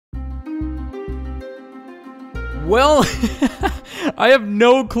Well, I have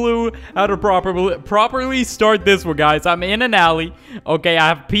no clue how to properly start this one, guys. I'm in an alley. Okay, I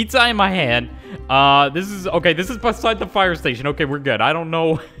have pizza in my hand. This is beside the fire station. Okay, we're good. I don't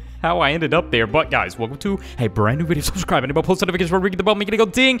know how I ended up there, but guys, welcome to a brand new video. Subscribe and post notifications for ringing the bell, making it go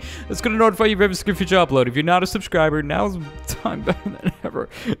ding. That's gonna notify you of every future upload. If you're not a subscriber, now's time better than ever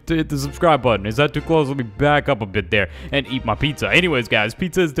to hit the subscribe button. Is that too close? Let me back up a bit there and eat my pizza. Anyways, guys,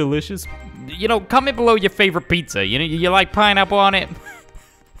 pizza is delicious. You know, comment below your favorite pizza. You know, you like pineapple on it?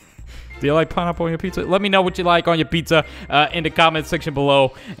 Do you like pineapple on your pizza? Let me know what you like on your pizza in the comment section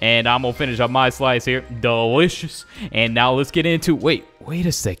below. And I'm going to finish up my slice here. Delicious. And now let's get into... Wait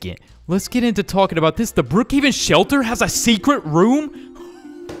a second. Let's get into talking about this. The BrookHaven shelter has a secret room?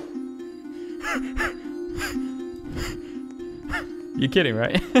 You're kidding,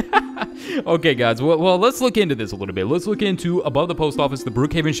 right? Okay, guys. Well, let's look into this a little bit. Let's look into above the post office, the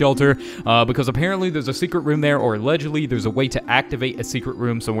BrookHaven shelter, because apparently there's a secret room there, or allegedly there's a way to activate a secret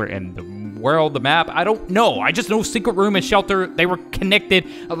room somewhere in the world, the map. I don't know. I just know secret room and shelter, they were connected.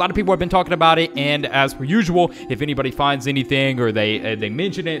 A lot of people have been talking about it, and as per usual, if anybody finds anything or they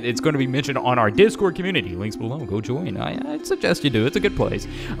mention it, it's going to be mentioned on our Discord community. Links below. Go join. I'd suggest you do. It's a good place.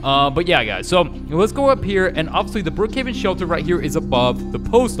 But yeah, guys. So let's go up here, and obviously the BrookHaven shelter right here is above the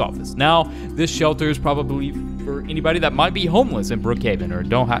post office. Now, this shelter is probably for anybody that might be homeless in BrookHaven or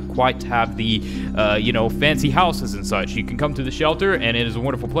don't quite have the, you know, fancy houses and such. You can come to the shelter, and it is a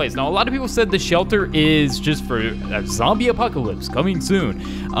wonderful place. Now, a lot of people said the shelter is just for a zombie apocalypse coming soon.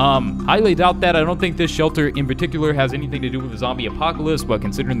 Highly doubt that. I don't think this shelter in particular has anything to do with the zombie apocalypse, but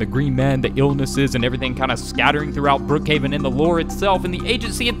considering the green men, the illnesses, and everything kind of scattering throughout BrookHaven and the lore itself and the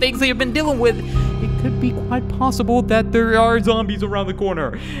agency and things they have been dealing with, it could be quite possible that there are zombies around the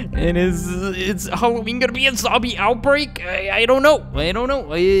corner. And is Halloween gonna be a zombie outbreak? I don't know. I don't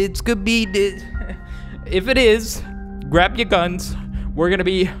know. It could be. If it is, grab your guns. We're gonna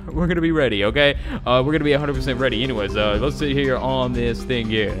be ready, okay? We're gonna be 100% ready. Anyways, let's sit here on this thing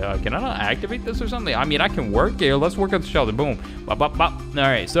here. Can I not activate this or something? I mean, I can work here. Let's work at the shelter. Boom. Bop, bop, bop. All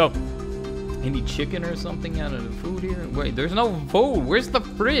right. So, any chicken or something out of the food here? Wait, there's no food. Where's the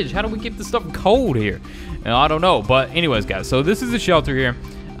fridge? How do we keep this stuff cold here? I don't know. But anyways, guys. So this is the shelter here.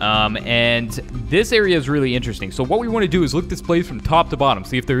 And this area is really interesting. So what we want to do is look this place from top to bottom,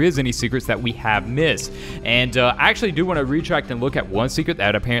 see if there is any secrets that we have missed. And I actually do want to retract and look at one secret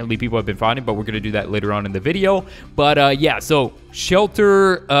that apparently people have been finding, but we're going to do that later on in the video. But yeah, so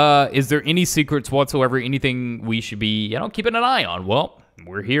shelter, is there any secrets whatsoever, anything we should be, you know, keeping an eye on? Well,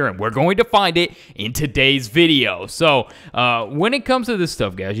 we're here and we're going to find it in today's video. So when it comes to this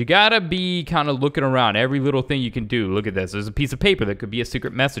stuff, guys, you gotta be kind of looking around every little thing you can do. Look at this. There's a piece of paper that could be a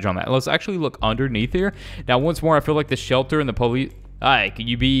secret message on that. Let's actually look underneath here. Now, once more, I feel like the shelter and the police. Hi, can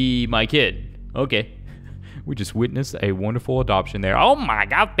you be my kid? Okay. We just witnessed a wonderful adoption there. Oh my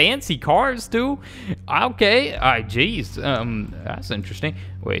God, fancy cars too. Okay, geez, that's interesting.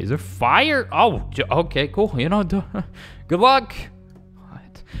 Wait, is there fire? Oh, okay, cool. You know, good luck.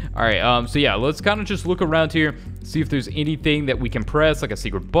 All right, so yeah, let's kind of just look around here, see if there's anything that we can press, like a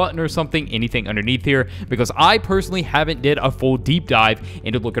secret button or something, anything underneath here, because I personally haven't did a full deep dive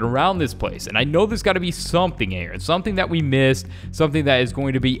into looking around this place, and I know there's got to be something here, something that we missed, something that is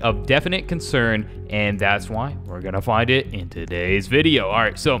going to be of definite concern, and that's why we're going to find it in today's video. All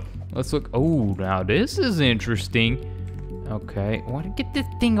right, so let's look. Oh, now this is interesting. Okay, I want to get this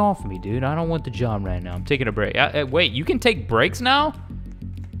thing off me, dude. I don't want the job right now. I'm taking a break. Wait, you can take breaks now?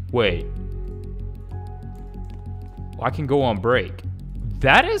 Wait. I can go on break.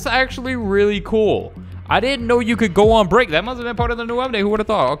 That is actually really cool. I didn't know you could go on break. That must have been part of the new update. Who would have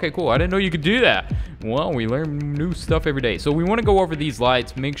thought? Okay, cool. I didn't know you could do that. Well, we learn new stuff every day. So we want to go over these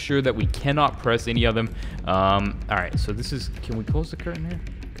lights, make sure that we cannot press any of them. All right, so this is, can we close the curtain here?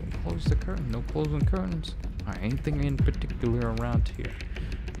 Can we close the curtain? No closing curtains. All right, anything in particular around here?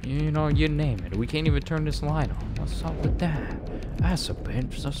 You know, you name it. We can't even turn this light on. What's up with that? That's a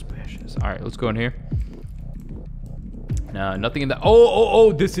bit suspicious. All right, let's go in here. No, nothing in the...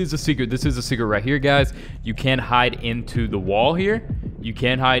 Oh, this is a secret. This is a secret right here, guys. You can hide into the wall here. You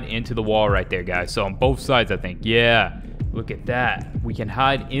can hide into the wall right there, guys. So on both sides, I think. Yeah, look at that. We can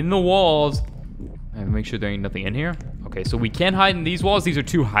hide in the walls. And make sure there ain't nothing in here. Okay, so we can hide in these walls. These are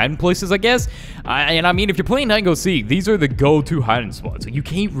two hiding places, I guess. And I mean, if you're playing hide and go seek, these are the go-to hiding spots. So you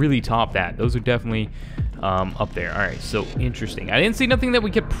can't really top that. Those are definitely up there. All right, so interesting. I didn't see nothing that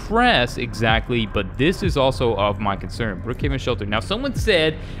we could press exactly, but this is also of my concern. BrookHaven Shelter. Now, someone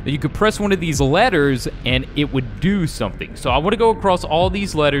said that you could press one of these letters and it would do something. So I want to go across all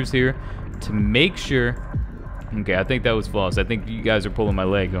these letters here to make sure. Okay, I think that was false. I think you guys are pulling my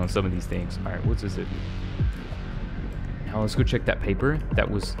leg on some of these things. All right, what's this? Now let's go check that paper. That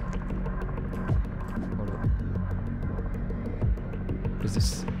was... Is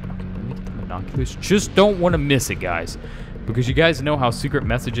this... Okay, let me get the binoculars. Just don't want to miss it, guys. Because you guys know how secret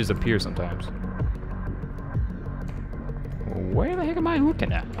messages appear sometimes. Where the heck am I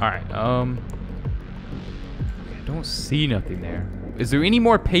looking at? Alright, I don't see nothing there. Is there any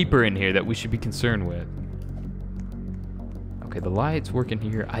more paper in here that we should be concerned with? Okay, the light's working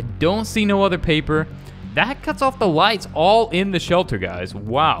here. I don't see no other paper. That cuts off the lights all in the shelter, guys.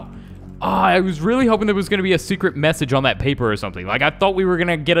 Wow. I was really hoping there was going to be a secret message on that paper or something. Like, I thought we were going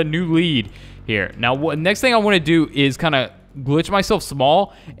to get a new lead here. Now, next thing I want to do is kind of glitch myself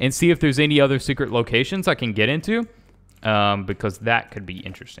small and see if there's any other secret locations I can get into. Because that could be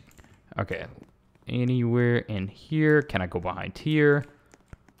interesting. Okay. Anywhere in here. Can I go behind here?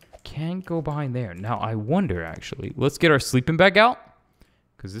 Can't go behind there. Now, I wonder, actually. Let's get our sleeping bag out.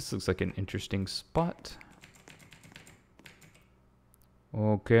 Because this looks like an interesting spot.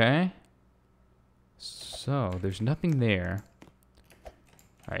 Okay. So, there's nothing there.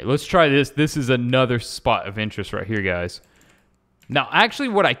 Alright, let's try this. This is another spot of interest right here, guys. Now, actually,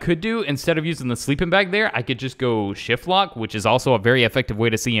 what I could do, instead of using the sleeping bag there, I could just go shift lock, which is also a very effective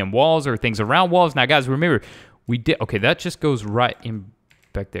way to see in walls or things around walls. Now, guys, remember, we did... Okay, that just goes right in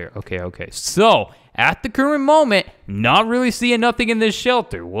back there. Okay. So, at the current moment, not really seeing nothing in this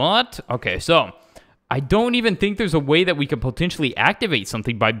shelter. What? Okay, so... I don't even think there's a way that we could potentially activate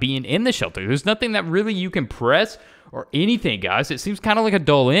something by being in the shelter. There's nothing that really you can press or anything, guys. It seems kind of like a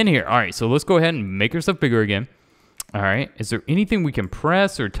dull in here. All right, so let's go ahead and make ourselves bigger again. All right, is there anything we can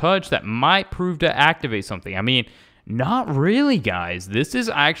press or touch that might prove to activate something? I mean, not really, guys. This is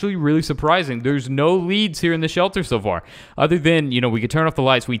actually really surprising. There's no leads here in the shelter so far. Other than, you know, we could turn off the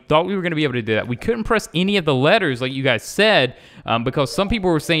lights. We thought we were going to be able to do that. We couldn't press any of the letters like you guys said because some people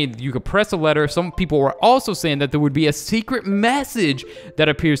were saying you could press a letter. Some people were also saying that there would be a secret message that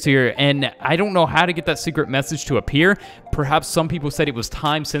appears here. And I don't know how to get that secret message to appear. Perhaps some people said it was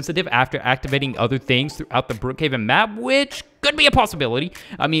time sensitive after activating other things throughout the BrookHaven map, which could be a possibility.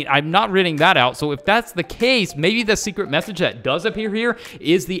 I mean, I'm not reading that out. So if that's the case, maybe the secret message that does appear here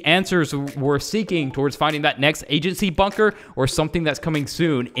is the answers we're seeking towards finding that next agency bunker or something that's coming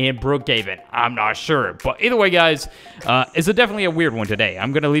soon in BrookHaven. I'm not sure. But either way, guys, it's definitely a weird one today.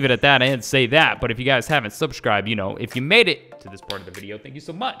 I'm going to leave it at that and say that. But if you guys haven't subscribed, you know, if you made it to this part of the video, thank you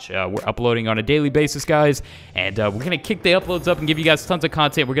so much. We're uploading on a daily basis, guys. And we're going to kick the uploads up and give you guys tons of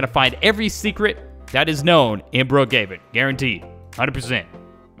content. We're going to find every secret that is known in BrookHaven. Guaranteed. 100%.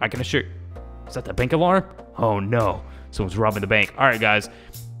 I can assure you. Is that the bank alarm? Oh, no. Someone's robbing the bank. All right, guys.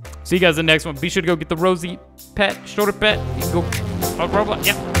 See you guys in the next one. Be sure to go get the Rosie pet, shoulder pet. You can go on Roblox.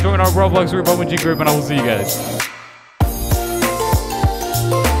 Yeah, join our Roblox group, OMG group, and I will see you guys.